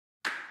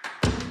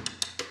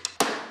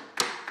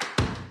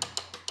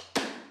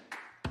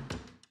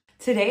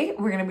Today,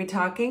 we're going to be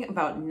talking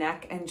about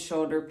neck and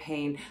shoulder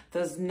pain,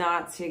 those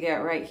knots you get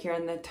right here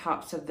in the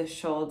tops of the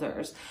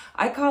shoulders.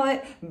 I call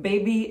it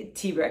baby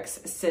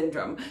T-Rex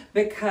syndrome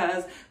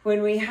because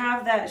when we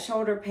have that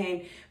shoulder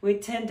pain, we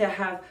tend to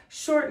have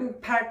shortened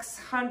pecs,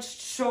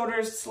 hunched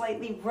shoulders,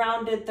 slightly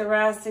rounded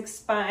thoracic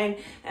spine,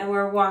 and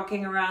we're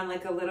walking around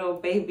like a little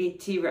baby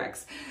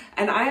T-Rex.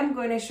 And I am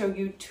going to show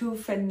you two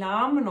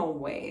phenomenal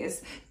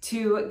ways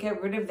to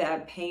get rid of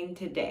that pain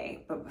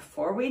today. But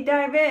before we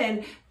dive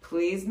in,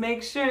 please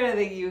make sure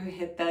that you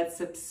hit that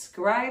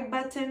subscribe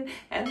button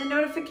and the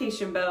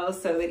notification bell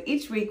so that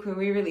each week when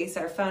we release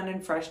our fun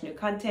and fresh new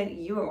content,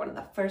 you are one of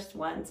the first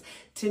ones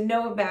to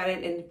know about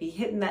it and be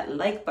hitting that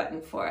like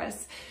button for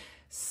us.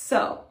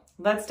 So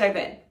let's dive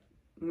in.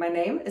 My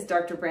name is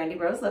Dr. Brandy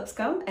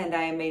Lipscomb, and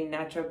I am a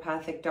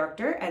naturopathic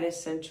doctor at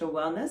Essential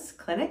Wellness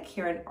Clinic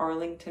here in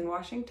Arlington,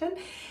 Washington.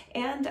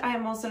 And I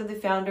am also the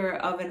founder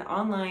of an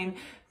online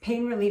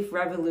pain relief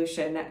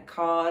revolution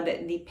called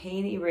the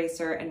Pain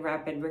Eraser and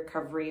Rapid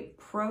Recovery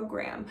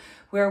Program,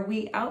 where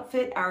we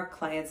outfit our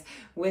clients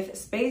with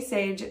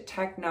space-age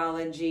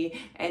technology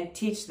and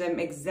teach them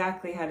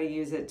exactly how to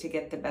use it to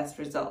get the best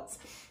results.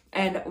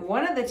 And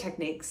one of the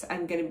techniques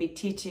I'm going to be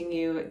teaching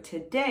you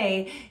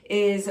today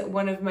is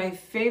one of my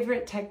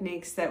favorite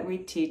techniques that we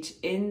teach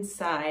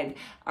inside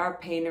our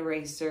Pain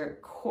Eraser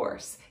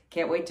course.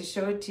 Can't wait to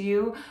show it to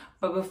you.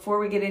 But before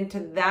we get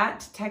into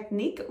that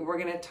technique, we're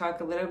going to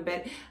talk a little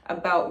bit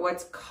about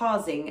what's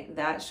causing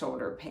that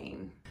shoulder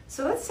pain.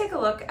 So let's take a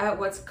look at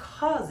what's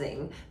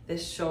causing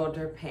this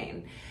shoulder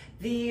pain.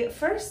 The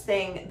first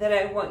thing that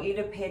I want you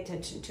to pay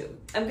attention to,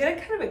 I'm going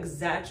to kind of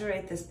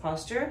exaggerate this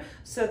posture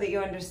so that you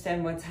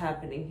understand what's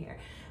happening here.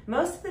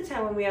 Most of the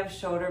time when we have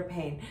shoulder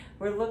pain,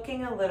 we're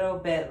looking a little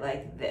bit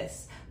like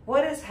this.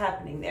 What is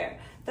happening there?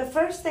 The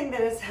first thing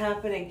that is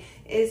happening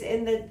is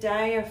in the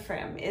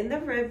diaphragm, in the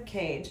rib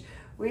cage,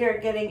 we are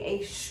getting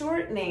a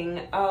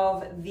shortening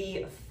of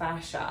the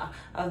fascia,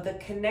 of the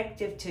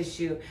connective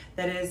tissue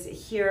that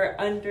is here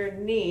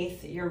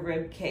underneath your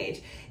rib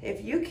cage.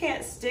 If you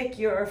can't stick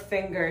your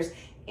fingers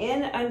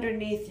in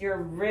underneath your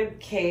rib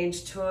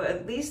cage to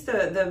at least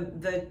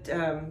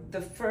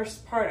the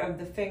first part of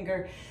the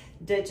finger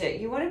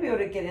digit, you want to be able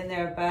to get in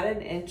there about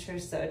an inch or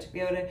so to be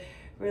able to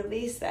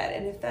release that.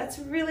 And if that's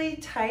really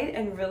tight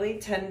and really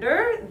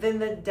tender, then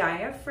the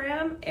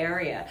diaphragm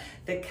area,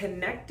 the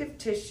connective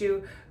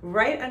tissue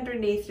right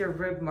underneath your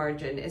rib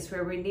margin, is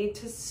where we need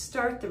to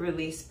start the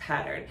release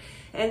pattern.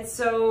 And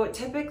so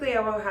typically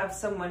I will have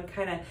someone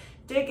kind of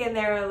dig in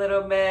there a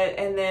little bit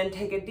and then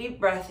take a deep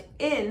breath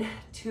in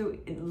to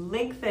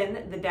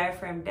lengthen the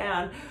diaphragm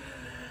down.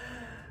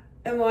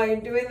 And while you're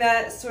doing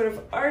that, sort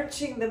of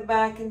arching the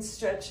back and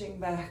stretching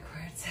backwards,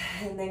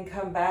 and then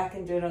come back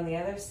and do it on the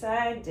other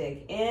side,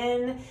 dig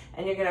in,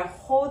 and you're gonna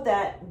hold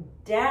that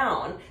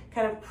down,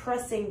 kind of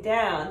pressing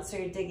down. So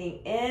you're digging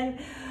in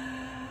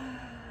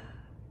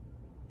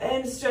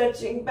and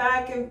stretching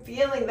back and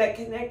feeling that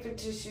connective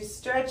tissue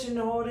stretch, and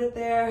hold it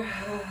there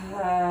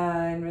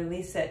and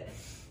release it.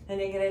 And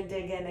you're gonna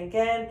dig in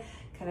again,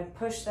 kind of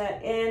push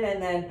that in,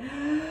 and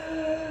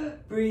then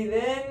breathe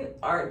in,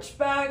 arch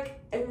back,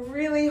 and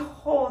really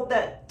hold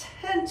that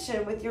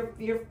tension with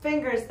your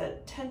fingers,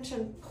 that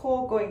tension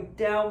pull going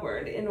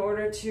downward in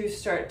order to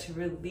start to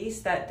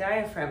release that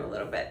diaphragm a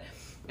little bit.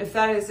 If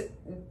that is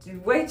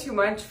way too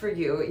much for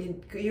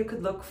you, you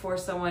could look for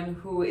someone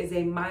who is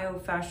a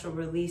myofascial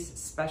release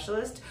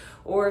specialist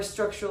or a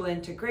structural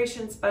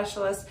integration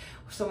specialist,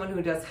 someone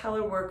who does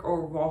Heller work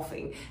or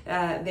Rolfing.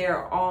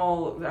 They're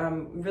all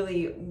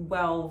really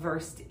well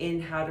versed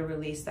in how to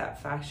release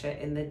that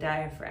fascia in the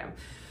diaphragm.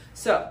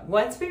 So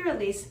once we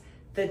release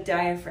the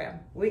diaphragm,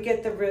 we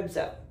get the ribs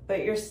up,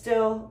 but you're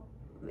still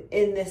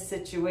in this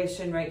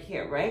situation right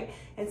here, right?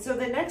 And so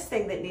the next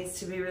thing that needs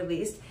to be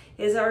released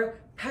is our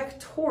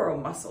pectoral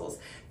muscles,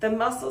 the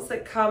muscles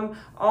that come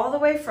all the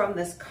way from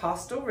this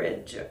costal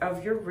ridge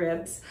of your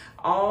ribs,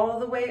 all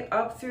the way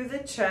up through the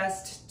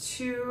chest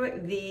to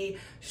the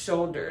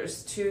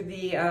shoulders, to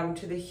the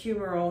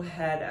humeral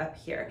head up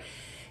here.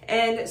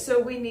 And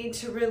so we need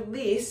to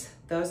release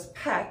those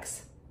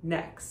pecs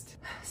next.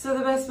 So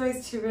the best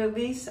ways to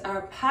release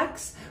our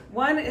pecs,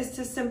 one is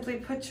to simply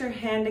put your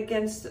hand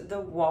against the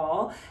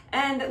wall,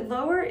 and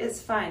lower is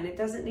fine. It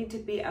doesn't need to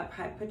be up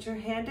high. Put your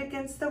hand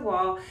against the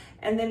wall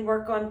and then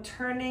work on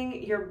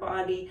turning your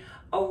body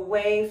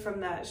away from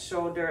that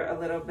shoulder a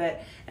little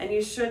bit, and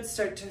you should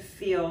start to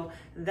feel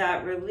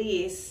that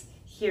release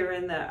here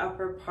in the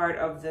upper part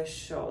of the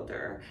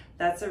shoulder.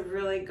 That's a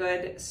really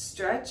good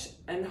stretch,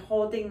 and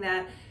holding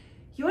that,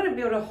 you want to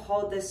be able to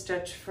hold this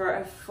stretch for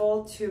a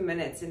full 2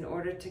 minutes in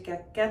order to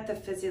get the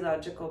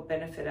physiological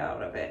benefit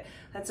out of it.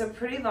 That's a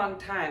pretty long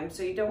time,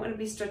 so you don't want to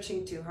be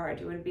stretching too hard.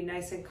 You want to be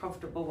nice and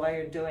comfortable while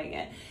you're doing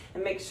it.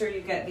 And make sure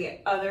you get the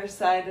other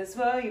side as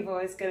well. You've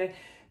always got to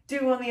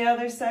do on the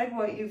other side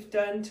what you've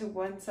done to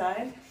one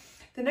side.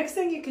 The next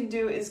thing you can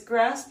do is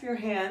grasp your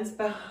hands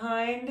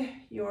behind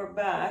your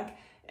back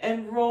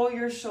and roll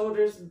your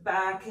shoulders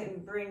back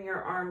and bring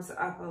your arms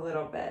up a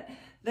little bit.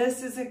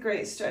 This is a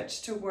great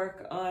stretch to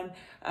work on.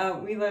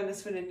 We learned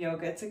this one in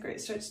yoga. It's a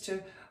great stretch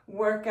to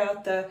work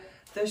out the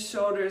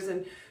shoulders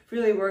and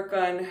really work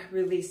on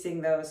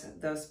releasing those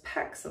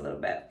pecs a little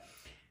bit.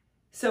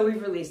 So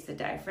we've released the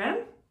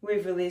diaphragm.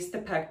 We've released the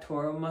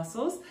pectoral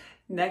muscles.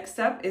 Next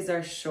up is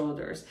our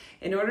shoulders.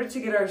 In order to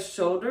get our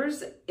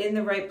shoulders in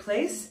the right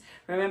place,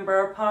 remember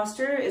our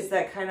posture is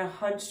that kind of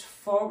hunched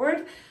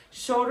forward.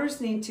 Shoulders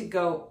need to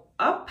go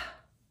up,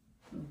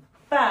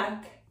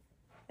 back,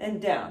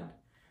 and down.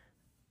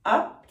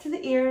 Up to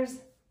the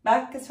ears,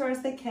 back as far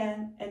as they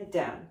can, and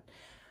down.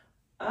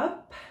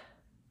 Up,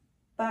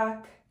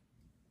 back,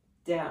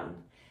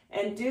 down.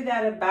 And do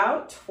that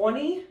about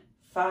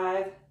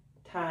 25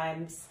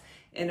 times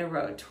in a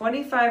row.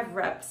 25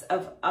 reps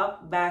of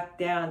up, back,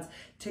 downs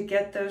to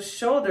get those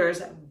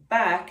shoulders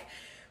back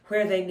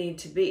where they need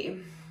to be.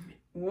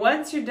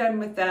 Once you're done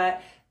with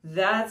that,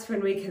 that's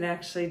when we can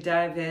actually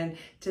dive in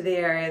to the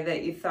area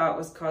that you thought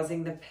was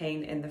causing the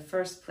pain in the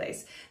first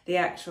place, the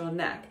actual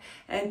neck.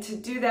 And to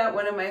do that,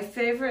 one of my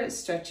favorite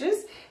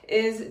stretches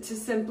is to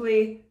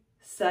simply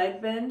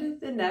side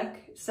bend the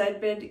neck, side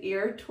bend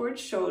ear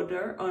towards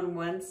shoulder on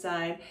one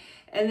side,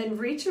 and then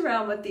reach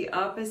around with the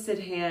opposite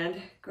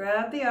hand,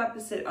 grab the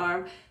opposite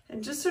arm,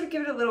 and just sort of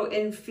give it a little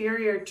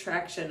inferior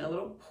traction, a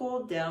little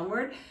pull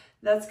downward.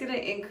 That's going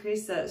to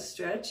increase that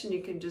stretch, and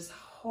you can just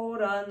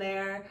hold on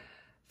there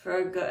for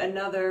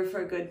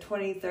a good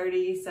 20,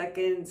 30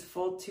 seconds,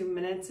 full 2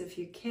 minutes if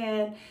you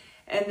can,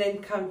 and then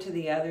come to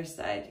the other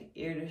side,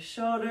 ear to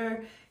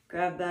shoulder,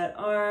 grab that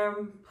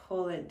arm,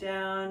 pull it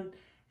down,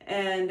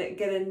 and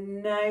get a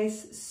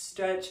nice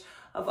stretch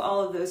of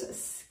all of those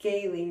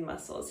scalene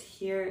muscles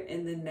here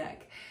in the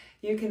neck.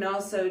 You can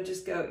also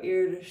just go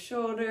ear to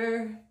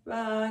shoulder,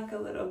 back a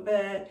little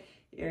bit,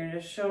 ear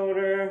to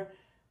shoulder,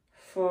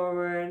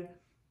 forward,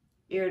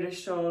 ear to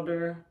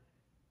shoulder,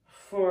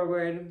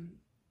 forward,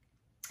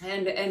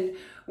 and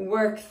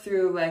work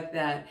through like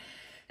that.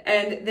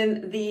 And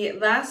then the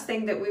last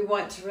thing that we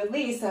want to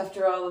release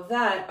after all of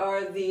that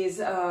are these,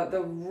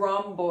 the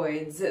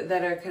rhomboids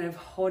that are kind of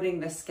holding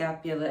the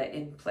scapula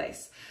in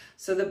place.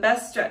 So the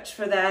best stretch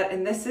for that,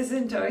 and this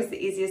isn't always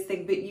the easiest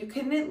thing, but you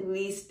can at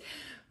least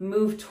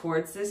move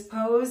towards this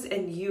pose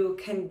and you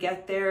can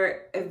get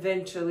there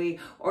eventually,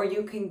 or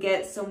you can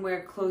get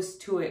somewhere close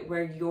to it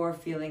where you're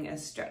feeling a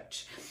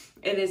stretch.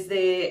 It is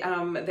the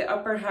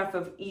upper half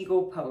of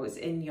eagle pose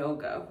in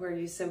yoga, where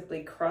you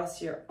simply cross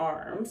your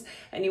arms,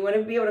 and you want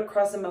to be able to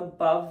cross them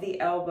above the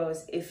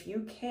elbows if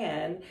you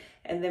can,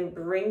 and then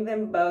bring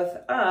them both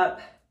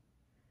up,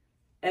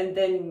 and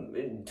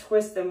then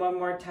twist them one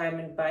more time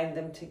and bind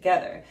them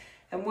together.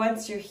 And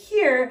once you're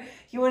here,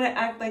 you want to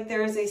act like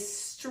there is a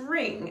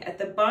string at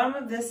the bottom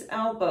of this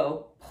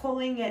elbow,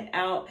 pulling it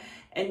out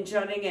and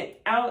jutting it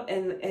out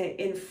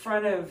in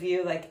front of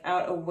you, like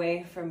out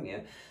away from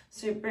you.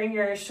 So you bring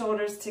your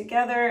shoulders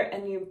together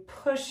and you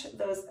push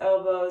those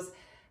elbows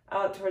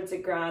out towards the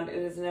ground. It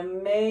is an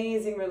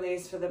amazing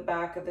release for the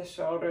back of the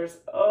shoulders.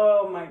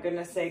 Oh my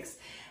goodness sakes.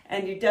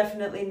 And you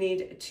definitely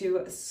need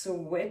to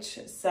switch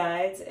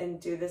sides and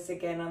do this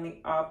again on the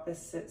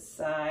opposite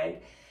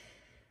side.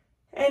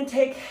 And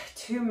take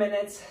 2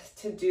 minutes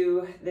to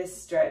do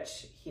this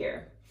stretch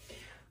here.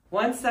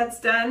 Once that's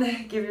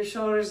done, give your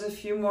shoulders a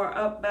few more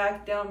up,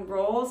 back, down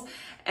rolls,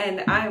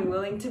 and I'm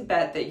willing to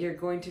bet that you're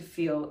going to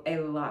feel a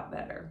lot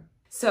better.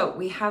 So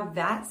we have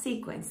that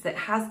sequence that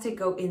has to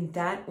go in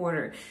that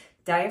order.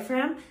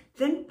 Diaphragm,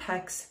 then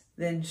pecs,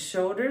 then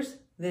shoulders,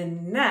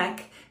 then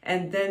neck,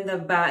 and then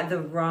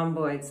the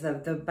rhomboids,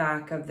 the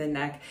back of the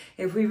neck.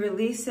 If we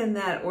release in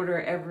that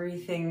order,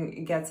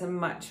 everything gets a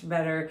much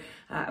better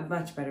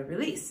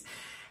release.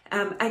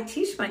 I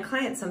teach my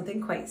clients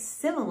something quite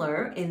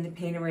similar in the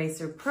Pain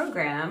Eraser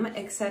program,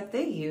 except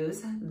they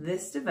use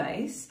this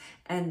device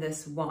and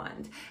this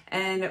wand.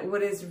 And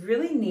what is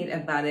really neat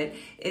about it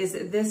is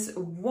this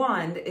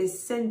wand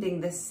is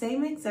sending the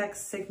same exact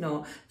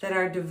signal that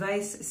our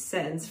device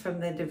sends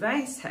from the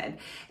device head.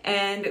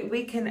 And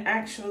we can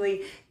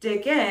actually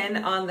dig in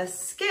on the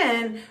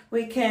skin.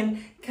 We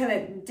can kind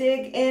of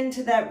dig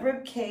into that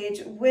rib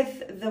cage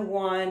with the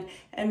wand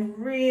and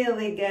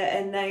really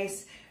get a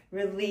nice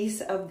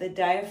release of the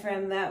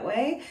diaphragm that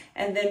way.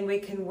 And then we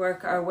can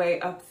work our way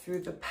up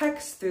through the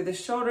pecs, through the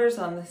shoulders,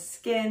 on the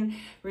skin,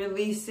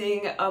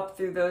 releasing up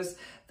through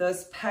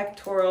those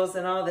pectorals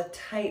and all the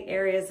tight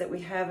areas that we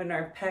have in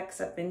our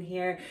pecs up in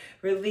here,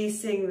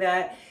 releasing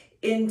that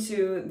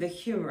into the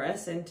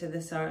humerus, into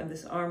this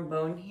arm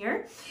bone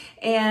here.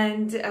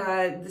 And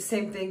the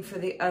same thing for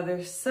the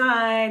other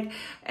side.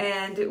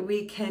 And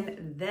we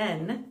can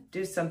then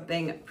do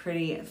something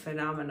pretty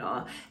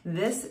phenomenal.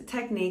 This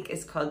technique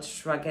is called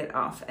Shrug It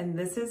Off, and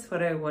this is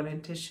what I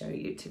wanted to show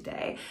you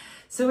today.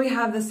 So we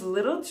have this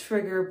little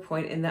trigger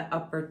point in the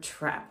upper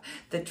trap.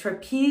 The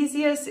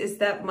trapezius is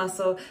that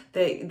muscle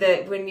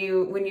that when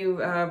you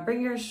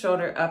bring your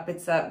shoulder up,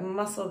 it's that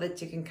muscle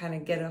that you can kind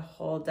of get a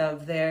hold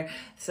of there.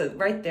 So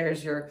right there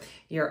is your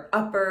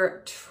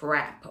upper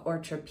trap or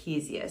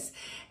trapezius.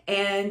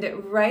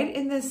 And right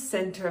in the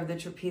center of the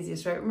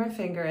trapezius, right where my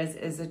finger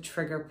is a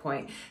trigger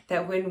point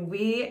that when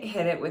we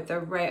hit it with the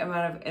right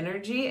amount of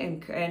energy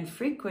and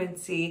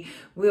frequency,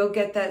 we'll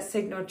get that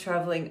signal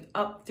traveling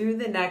up through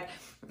the neck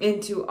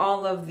into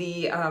all of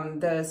the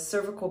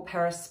cervical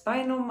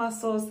paraspinal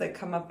muscles that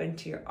come up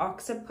into your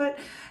occiput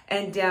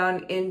and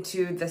down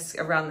into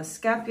around the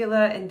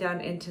scapula and down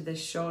into the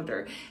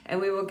shoulder.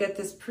 And we will get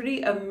this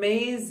pretty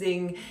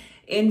amazing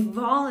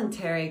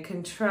involuntary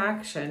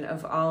contraction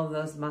of all of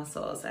those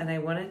muscles. And I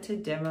wanted to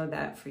demo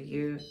that for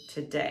you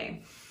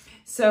today.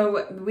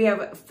 So we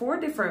have 4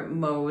 different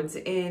modes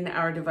in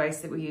our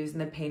device that we use in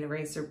the Pain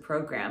Eraser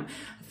program.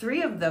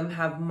 3 of them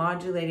have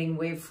modulating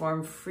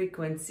waveform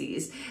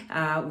frequencies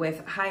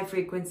with high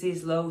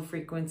frequencies, low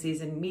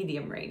frequencies, and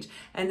medium range.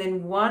 And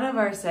then one of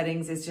our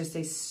settings is just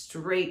a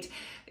straight,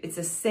 it's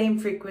the same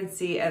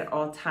frequency at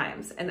all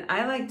times. And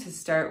I like to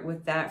start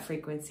with that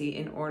frequency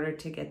in order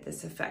to get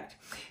this effect.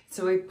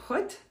 So we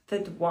put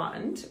the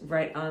wand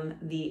right on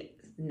the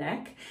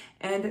neck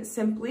and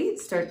simply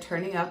start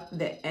turning up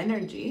the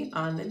energy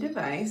on the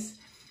device,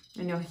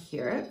 and you'll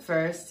hear it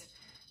first,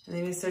 and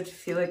then you start to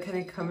feel it kind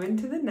of come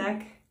into the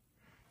neck.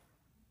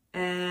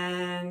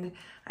 And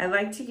I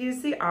like to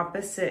use the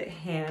opposite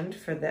hand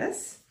for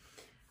this,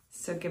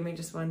 so give me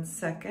just 1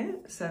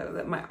 second so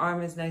that my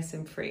arm is nice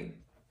and free.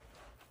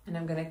 And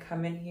I'm going to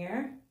come in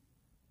here,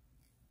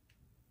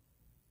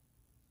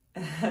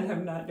 and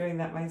I'm not doing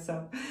that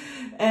myself,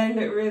 and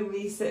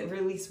release it.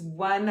 Release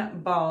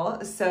 1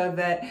 ball so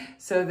that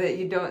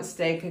you don't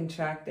stay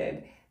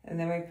contracted. And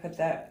then we put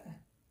that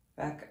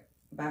back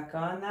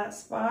on that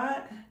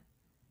spot,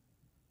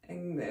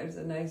 and there's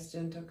a nice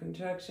gentle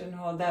contraction.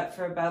 Hold that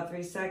for about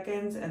 3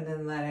 seconds and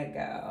then let it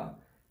go.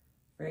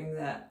 Bring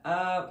that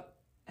up,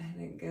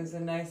 and it gives a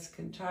nice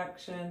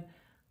contraction.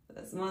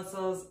 Those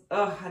muscles.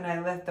 Oh, and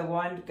I let the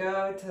wand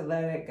go to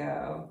let it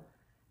go.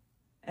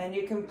 And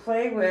you can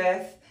play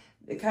with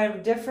the kind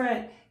of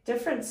different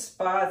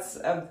spots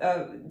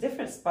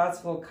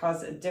will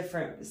cause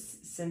different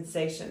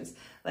sensations.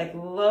 Like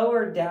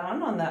lower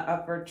down on the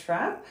upper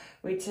trap,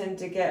 we tend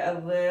to get a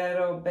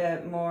little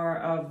bit more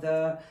of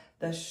the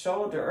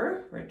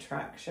shoulder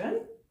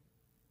retraction.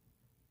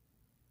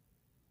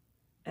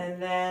 And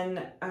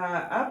then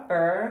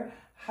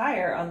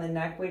higher on the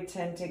neck, we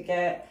tend to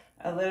get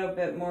a little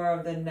bit more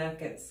of the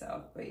neck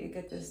itself. But you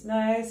get this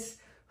nice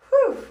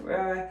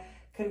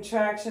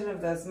contraction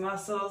of those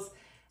muscles,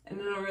 and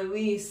it'll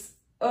release.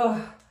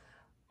 Oh,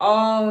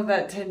 all of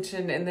that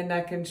tension in the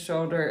neck and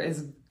shoulder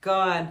is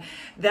gone.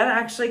 That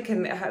actually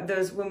can have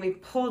those, when we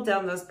pull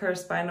down those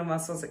paraspinal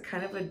muscles, it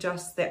kind of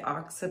adjusts the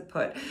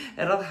occiput.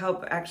 It'll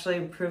help actually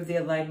improve the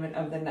alignment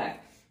of the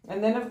neck.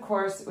 And then of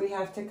course we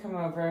have to come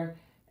over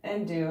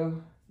and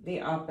do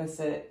the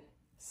opposite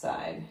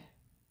side.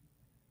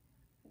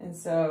 And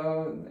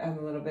so I'm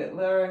a little bit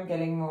lower, I'm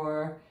getting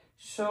more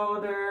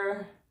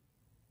shoulder.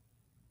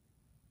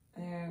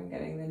 There, I'm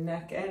getting the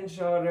neck and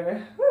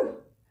shoulder. Whew.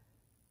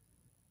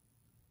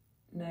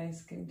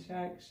 Nice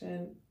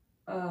contraction.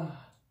 Oh.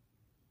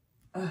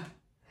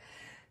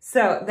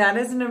 So that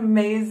is an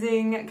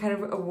amazing kind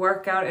of a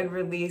workout and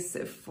release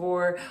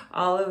for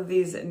all of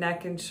these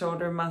neck and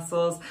shoulder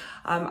muscles.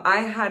 I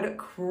had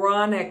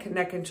chronic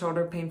neck and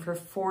shoulder pain for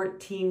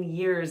 14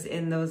 years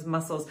in those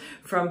muscles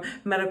from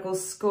medical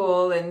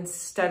school and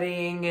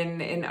studying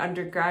in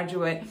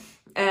undergraduate.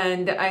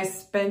 And I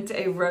spent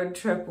a road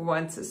trip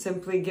once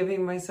simply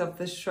giving myself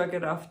the shrug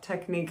it off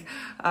technique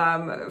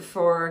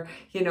for,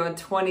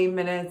 20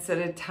 minutes at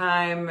a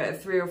time,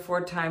 3 or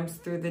 4 times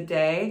through the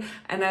day.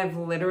 And I've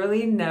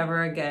literally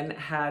never again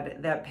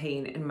had that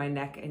pain in my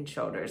neck and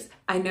shoulders.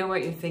 I know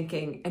what you're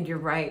thinking, and you're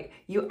right.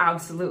 You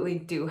absolutely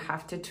do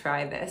have to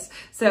try this.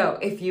 So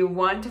if you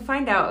want to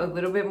find out a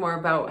little bit more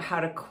about how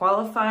to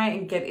qualify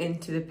and get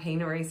into the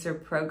Pain Eraser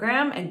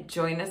program and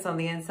join us on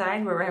the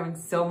inside where we're having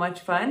so much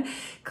fun,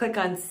 click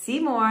on see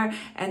more,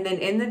 and then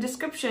in the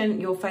description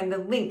you'll find the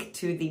link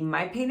to the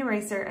My Pain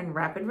Eraser and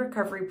Rapid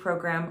Recovery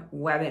Program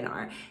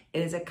webinar.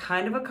 It is a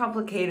kind of a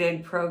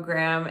complicated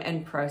program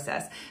and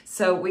process,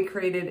 so we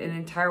created an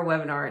entire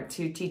webinar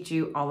to teach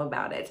you all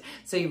about it.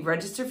 So you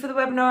register for the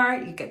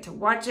webinar, you get to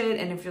watch it,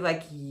 and if you're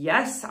like,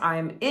 yes,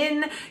 I'm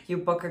in, you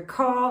book a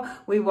call,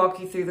 we walk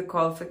you through the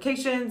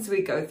qualifications,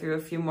 we go through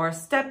a few more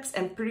steps,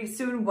 and pretty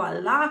soon,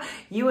 voila,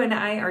 you and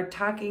I are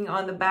talking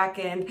on the back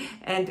end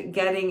and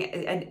getting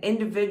an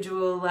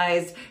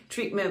individualized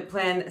treatment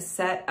plan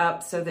set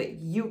up so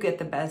that you get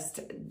the best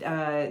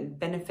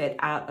benefit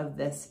out of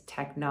this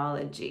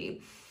technology.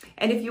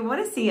 And if you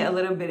want to see a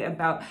little bit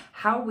about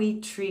how we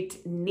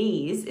treat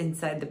knees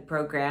inside the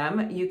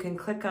program, you can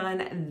click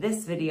on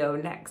this video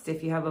next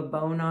if you have a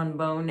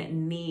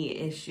bone-on-bone knee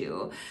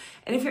issue.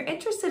 And if you're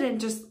interested in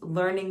just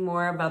learning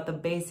more about the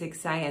basic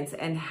science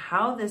and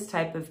how this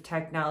type of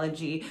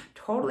technology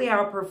totally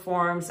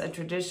outperforms a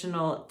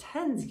traditional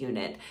TENS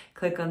unit,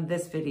 click on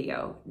this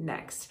video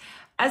next.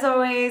 As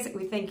always,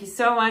 we thank you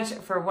so much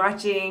for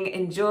watching.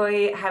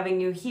 Enjoy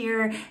having you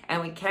here,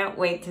 and we can't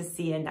wait to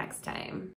see you next time.